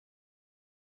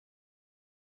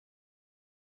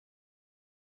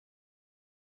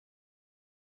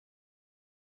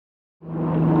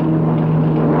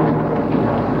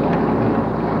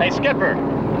Hey, Skipper.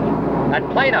 That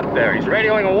plane up there, he's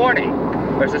radioing a warning.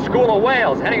 There's a school of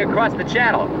whales heading across the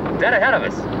channel, dead ahead of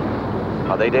us.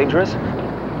 Are they dangerous?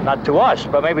 Not to us,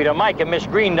 but maybe to Mike and Miss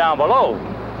Green down below.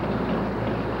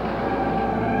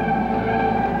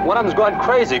 One of them's going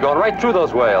crazy, going right through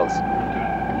those whales.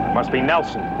 Must be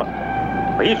Nelson.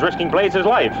 But he's risking Blaze's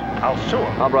life. How sure?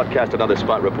 I'll broadcast another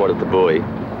spot report at the buoy.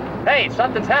 Hey,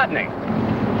 something's happening.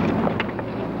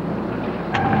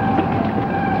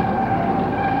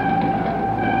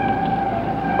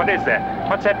 What is that?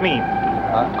 What's that mean?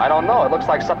 I don't know. It looks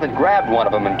like something grabbed one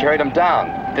of them and carried him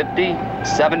down. 50,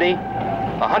 70,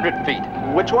 100 feet.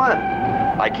 Which one?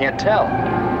 I can't tell.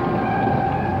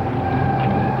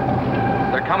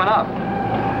 They're coming up.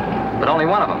 But only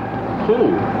one of them.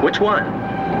 Who? Which one?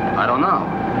 I don't know.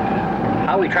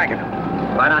 How are we tracking them?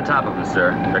 Right on top of them,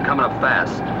 sir. They're coming up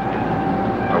fast.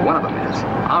 Or one of them is.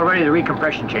 I'll ready the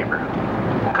recompression chamber.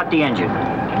 Cut the engine.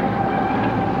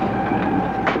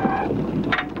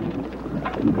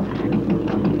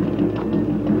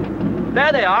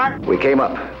 There they are. We came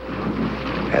up,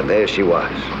 and there she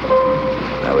was.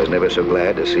 I was never so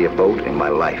glad to see a boat in my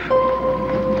life.